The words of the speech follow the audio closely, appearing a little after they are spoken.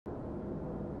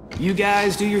You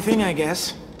guys do your thing, I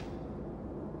guess.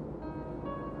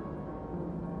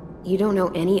 You don't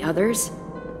know any others?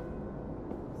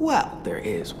 Well, there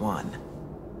is one.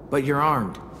 But you're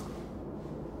armed.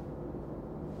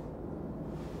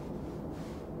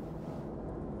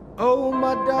 Oh,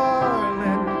 my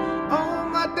darling. Oh,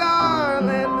 my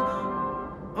darling.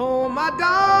 Oh, my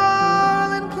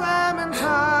darling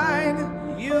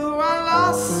Clementine. You are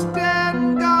lost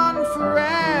and gone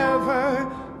forever.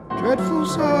 Dreadful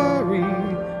sorry,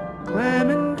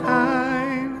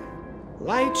 Clementine.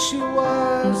 Light she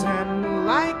was and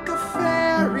like a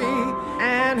fairy,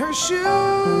 and her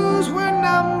shoes were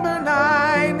number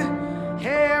 9.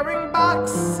 Herring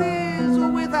boxes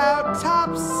without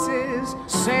topses,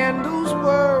 sandals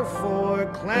were for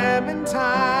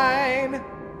Clementine.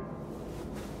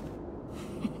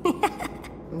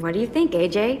 What do you think,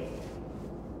 AJ?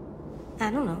 I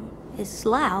don't know. It's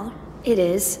loud. It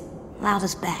is. Loud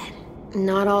is bad.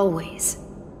 Not always.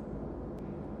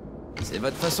 C'est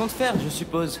votre façon de faire, je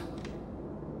suppose.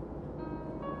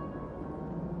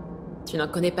 Tu n'en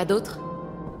connais pas d'autres?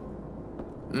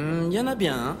 Y en a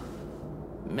bien, hein.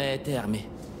 Mais t'es armé.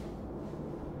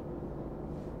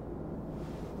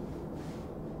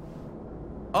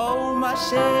 Oh ma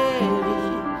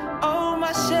chérie, oh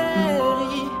ma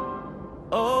chérie,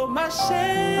 oh ma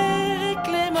chérie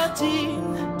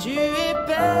Clémentine, tu es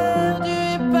perdue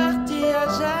et partie à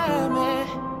jamais.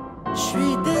 Je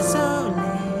suis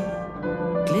désolé,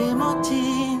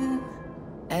 Clémentine,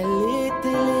 elle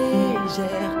était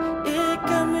légère et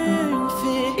comme une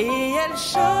fée, et elle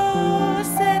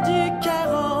chaussait du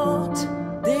 40,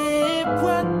 des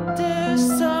boîtes de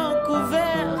sang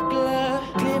couvercle.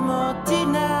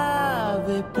 Clémentine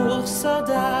avait pour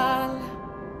sandales.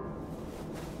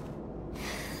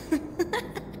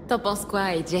 T'en penses quoi,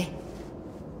 AJ?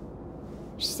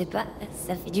 Je sais pas,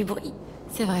 ça fait du bruit.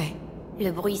 C'est vrai.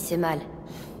 Le bruit, c'est mal.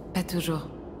 Pas toujours.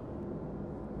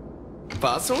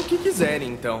 Façam o que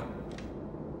quiserem, então.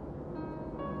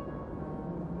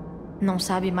 Não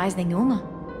sabe mais nenhuma?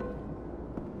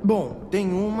 Bom,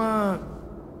 tem uma...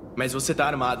 Mas você tá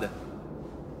armada.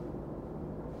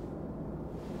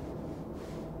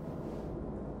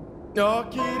 Oh,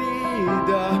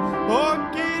 querida, oh,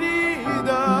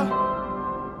 querida,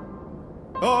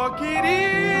 oh,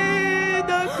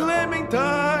 querida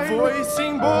Clementine, foi-se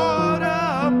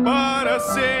embora para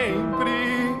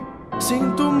sempre.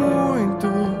 Sinto muito,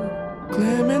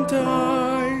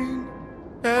 Clementine.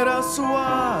 Era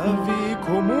suave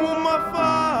como uma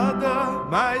fada,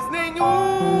 mas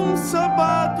nenhum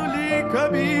sapato lhe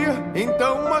cabia.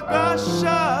 Então uma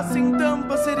caixa sem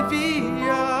tampa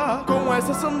servia. Com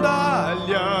essa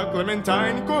sandália,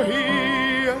 Clementine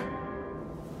corria.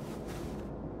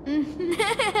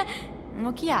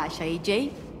 O que acha,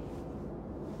 AJ?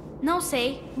 Não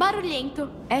sei. Barulhento.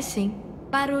 É sim.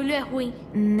 Barulho é ruim.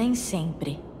 Nem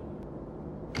sempre.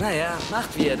 Naja,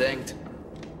 macht wie ihr denkt.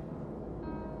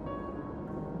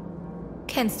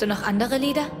 Kennst du noch andere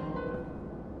Lieder?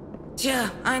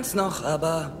 Tja, eins noch,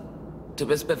 aber du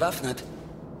bist bewaffnet.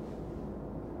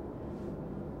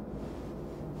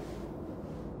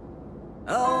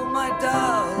 Oh my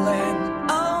darling,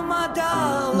 oh my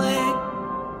darling,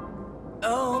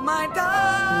 oh my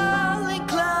darling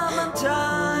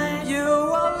Clementine, you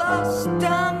are lost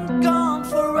and gone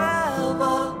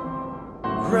forever.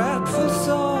 Grateful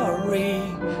sorry,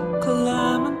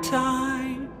 Clementine.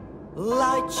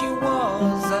 Like she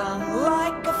was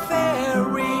like a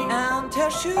fairy, and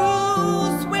her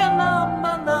shoes were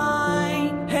number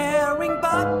 9. Herring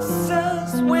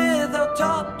boxes without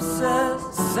topses,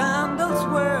 sandals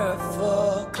were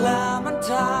for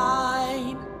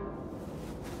Clementine.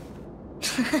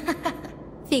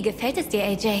 Wie gefällt es dir,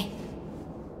 AJ?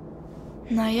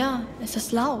 Naja, es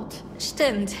ist laut.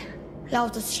 Stimmt.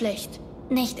 Laut ist schlecht.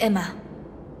 Nicht immer.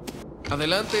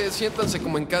 Adelante, siéntanse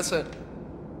como en casa.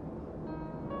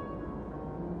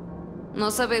 ¿No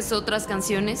sabes otras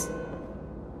canciones?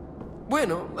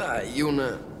 Bueno, hay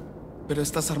una, pero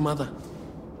estás armada.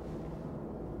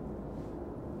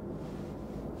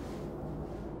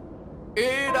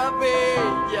 Era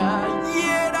bella y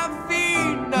era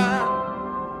fina,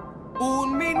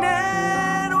 un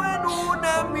minero en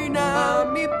una mina,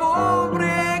 mi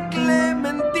pobre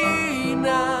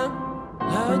Clementina.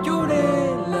 La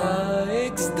lloré, la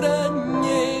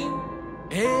extrañé,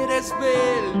 era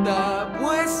esbelta,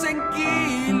 pues en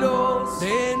kilos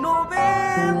de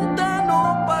 90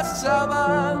 no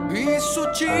pasaba, y su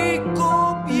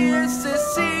chico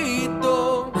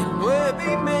piececito de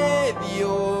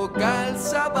 9,5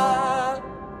 calzaba.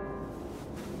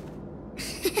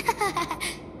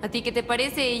 ¿A ti qué te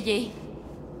parece, AJ?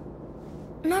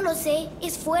 No lo sé,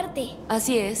 es fuerte.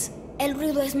 Así es. El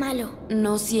ruido es malo.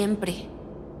 No siempre.